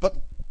should. But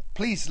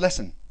please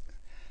listen.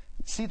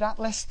 See that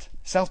list?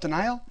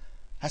 Self-denial?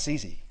 That's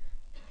easy.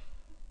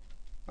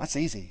 That's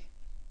easy.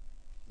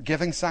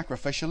 Giving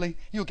sacrificially,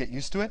 you'll get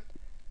used to it.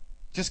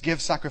 Just give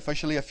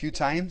sacrificially a few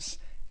times.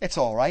 It's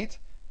all right.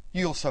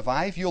 You'll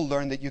survive. You'll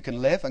learn that you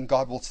can live and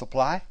God will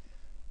supply.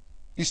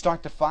 You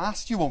start to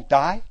fast, you won't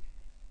die.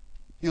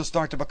 You'll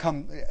start to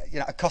become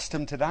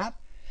accustomed to that.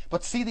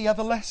 But see the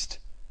other list?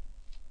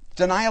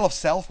 Denial of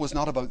self was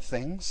not about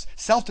things.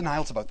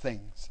 Self-denial is about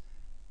things.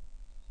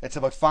 It's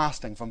about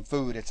fasting from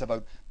food. It's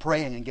about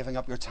praying and giving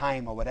up your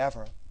time or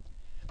whatever.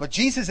 But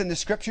Jesus in the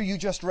scripture you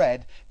just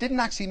read didn't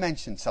actually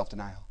mention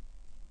self-denial.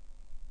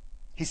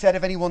 He said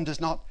if anyone does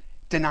not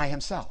deny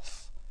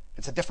himself.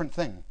 It's a different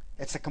thing.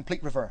 It's a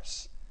complete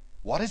reverse.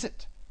 What is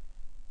it?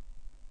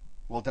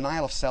 Well,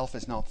 denial of self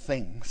is not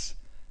things.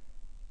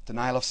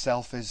 Denial of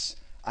self is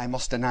I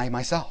must deny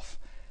myself.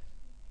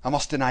 I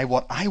must deny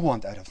what I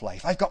want out of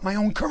life. I've got my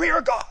own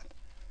career, God.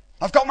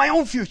 I've got my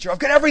own future. I've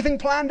got everything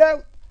planned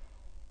out.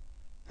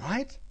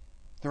 Right?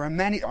 There are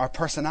many, our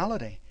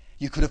personality.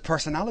 You could have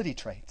personality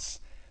traits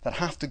that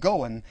have to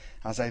go. And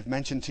as I've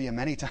mentioned to you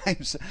many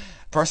times,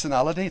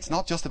 personality, it's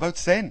not just about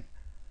sin.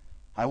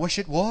 I wish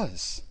it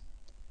was.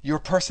 Your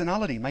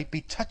personality might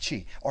be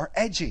touchy or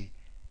edgy,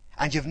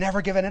 and you've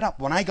never given it up.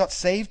 When I got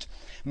saved,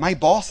 my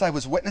boss, I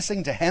was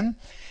witnessing to him,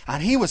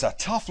 and he was a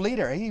tough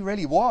leader. He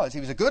really was. He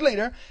was a good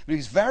leader, but he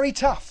was very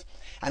tough.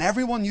 And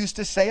everyone used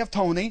to say of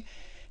Tony,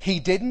 he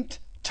didn't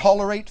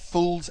tolerate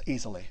fools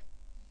easily.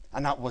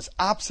 And that was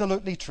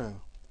absolutely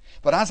true.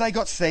 But as I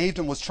got saved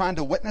and was trying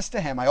to witness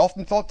to him, I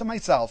often thought to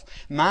myself,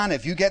 man,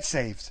 if you get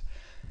saved,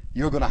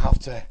 that's going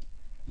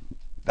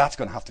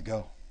to have to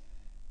go.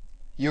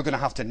 You're going to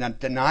have to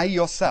deny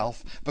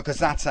yourself, because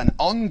that's an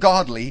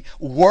ungodly,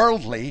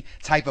 worldly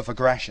type of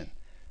aggression.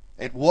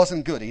 It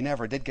wasn't good. He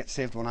never did get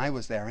saved when I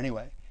was there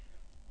anyway.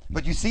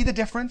 But you see the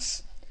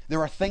difference?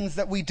 There are things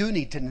that we do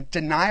need to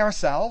deny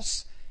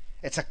ourselves.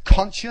 It's a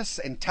conscious,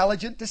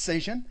 intelligent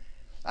decision.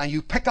 And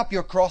you pick up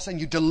your cross and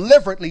you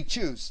deliberately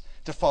choose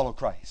to follow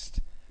Christ.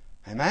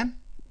 Amen?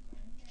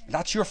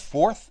 That's your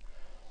fourth.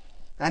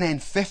 And then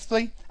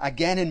fifthly,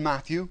 again in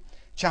Matthew,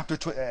 chapter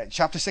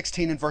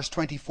 16 and verse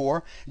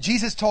 24,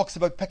 Jesus talks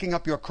about picking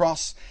up your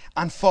cross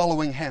and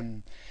following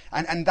him.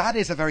 And that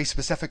is a very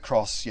specific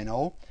cross,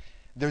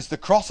 There's the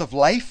cross of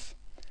life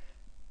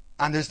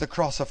and there's the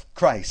cross of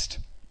Christ.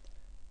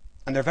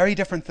 And they're very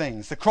different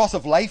things. The cross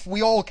of life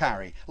we all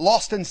carry,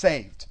 lost and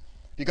saved.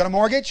 You got a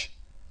mortgage?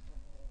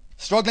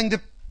 Struggling to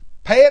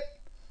pay it?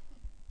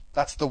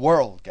 That's the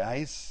world,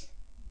 guys.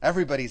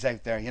 Everybody's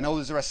out there.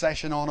 There's a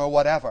recession on or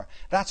whatever.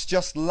 That's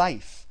just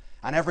life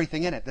and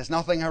everything in it. There's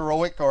nothing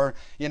heroic or,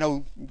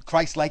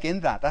 Christ-like in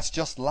that. That's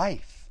just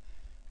life.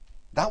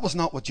 That was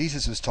not what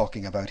Jesus was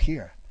talking about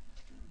here.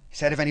 He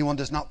said if anyone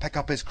does not pick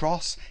up his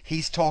cross,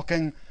 he's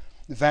talking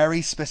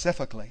very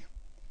specifically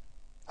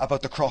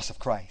about the cross of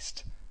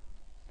Christ.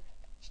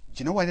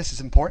 Do you know why this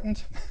is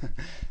important?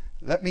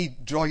 Let me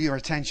draw your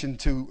attention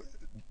to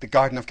the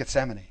Garden of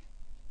Gethsemane.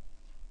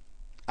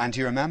 And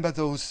do you remember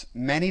those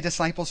many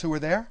disciples who were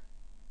there?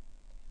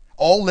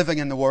 All living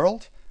in the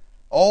world,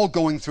 all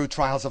going through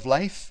trials of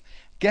life.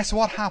 Guess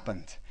what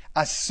happened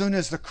as soon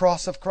as the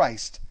cross of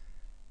Christ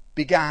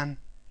began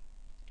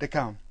to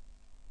come?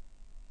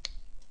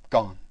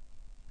 Gone.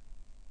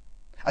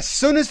 As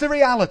soon as the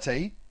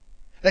reality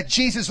that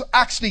Jesus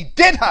actually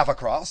did have a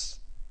cross,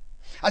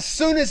 as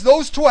soon as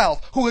those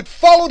 12 who had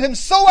followed him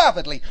so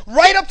avidly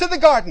right up to the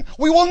garden,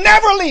 we will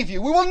never leave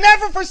you, we will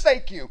never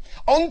forsake you,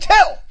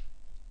 until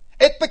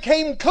it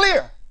became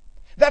clear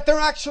that there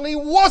actually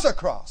was a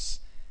cross.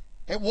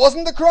 It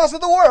wasn't the cross of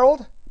the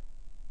world.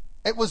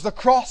 It was the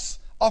cross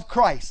of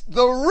Christ,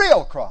 the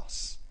real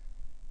cross.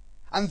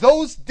 And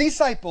those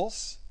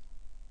disciples,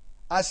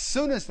 as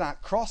soon as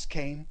that cross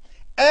came,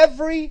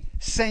 every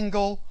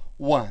single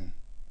one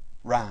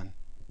ran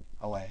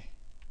away.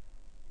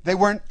 They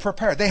weren't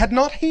prepared. They had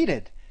not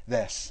heeded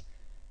this.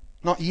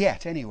 Not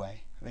yet,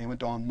 anyway. They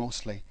went on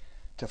mostly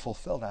to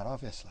fulfill that,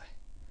 obviously.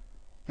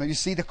 Now, you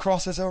see, the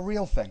cross is a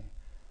real thing.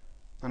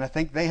 And I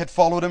think they had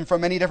followed him for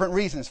many different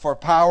reasons, for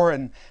power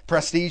and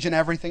prestige and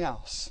everything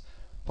else.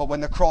 But when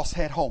the cross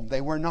hit home,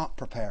 they were not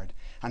prepared.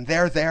 And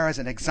they're there as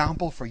an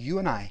example for you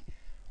and I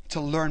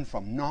to learn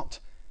from, not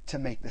to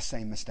make the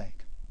same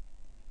mistake.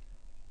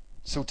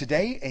 So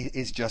today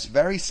is just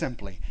very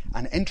simply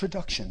an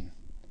introduction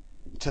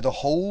to the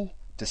whole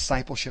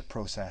discipleship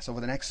process. Over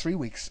the next 3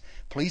 weeks,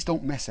 please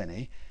don't miss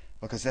any,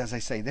 because as I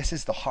say, this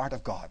is the heart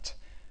of God.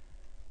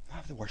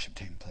 Have the worship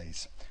team,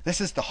 please.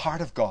 This is the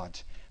heart of God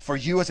for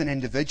you as an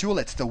individual.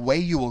 It's the way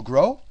you will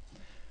grow.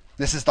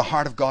 This is the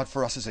heart of God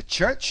for us as a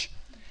church.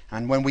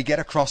 And when we get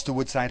across to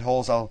Woodside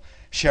Halls, I'll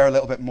share a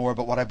little bit more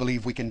about what I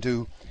believe we can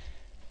do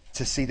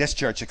to see this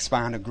church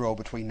expand and grow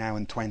between now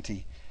and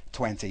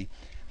 2020.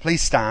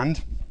 Please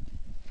stand.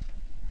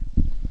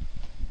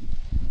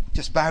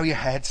 Just bow your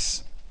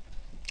heads,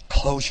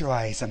 close your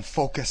eyes, and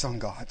focus on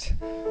God.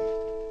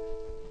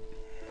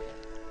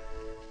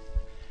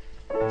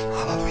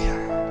 Hallelujah.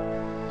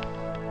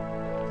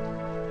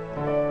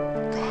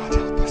 God,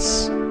 help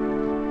us.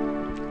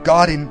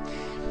 God,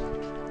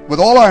 with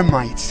all our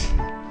might,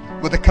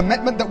 with the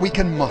commitment that we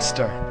can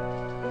muster,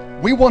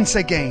 we once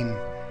again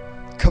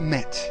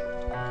commit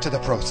to the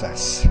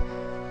process,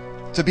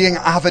 to being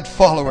avid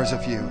followers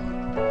of you.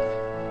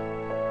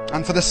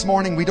 And for this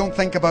morning, we don't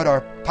think about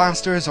our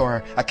pastors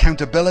or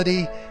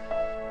accountability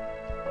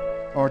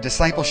or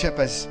discipleship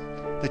as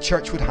the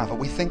church would have it.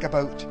 We think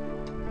about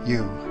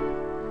you.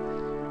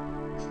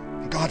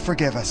 God,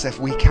 forgive us if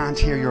we can't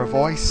hear your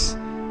voice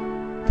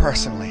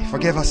personally.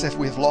 Forgive us if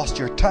we've lost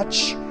your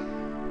touch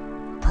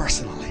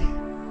personally.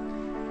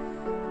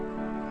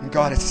 And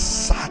God, it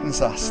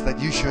saddens us that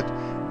you should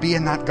be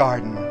in that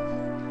garden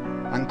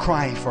and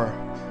cry for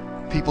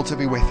people to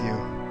be with you.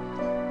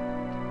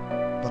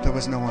 But there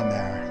was no one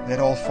there. They'd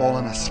all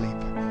fallen asleep.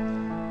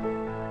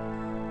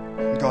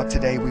 And God,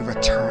 today we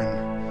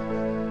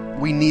return.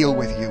 We kneel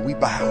with you. We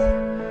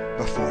bow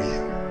before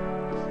you.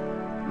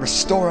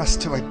 Restore us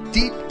to a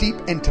deep, deep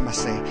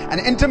intimacy. An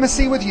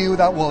intimacy with you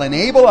that will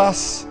enable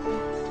us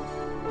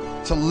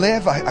to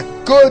live a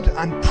good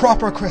and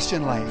proper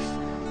Christian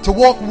life, to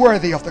walk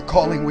worthy of the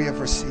calling we have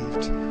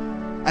received.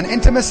 An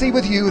intimacy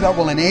with you that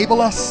will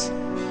enable us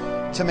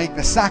to make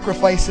the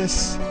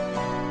sacrifices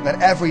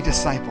that every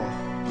disciple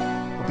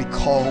will be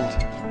called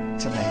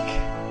to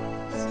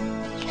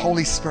make.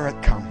 Holy Spirit,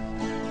 come.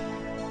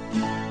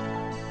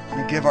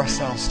 We give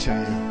ourselves to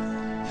you.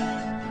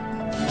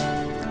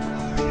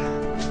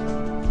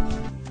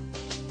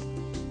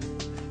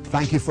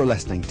 Thank you for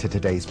listening to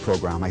today's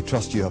program. I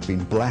trust you have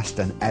been blessed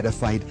and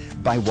edified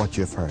by what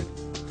you've heard.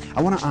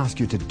 I want to ask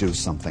you to do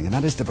something, and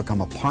that is to become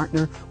a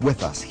partner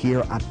with us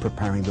here at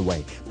Preparing the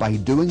Way. By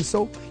doing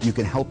so, you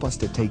can help us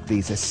to take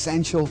these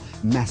essential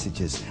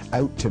messages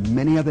out to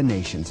many other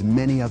nations,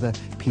 many other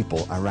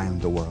people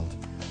around the world.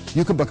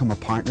 You can become a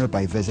partner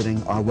by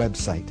visiting our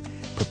website,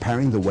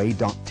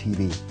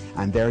 preparingtheway.tv,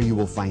 and there you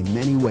will find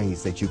many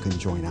ways that you can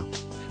join up.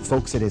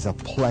 Folks, it is a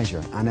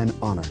pleasure and an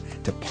honor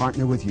to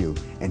partner with you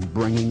in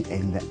bringing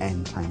in the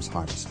end times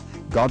harvest.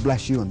 God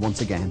bless you, and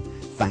once again,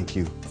 thank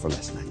you for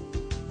listening.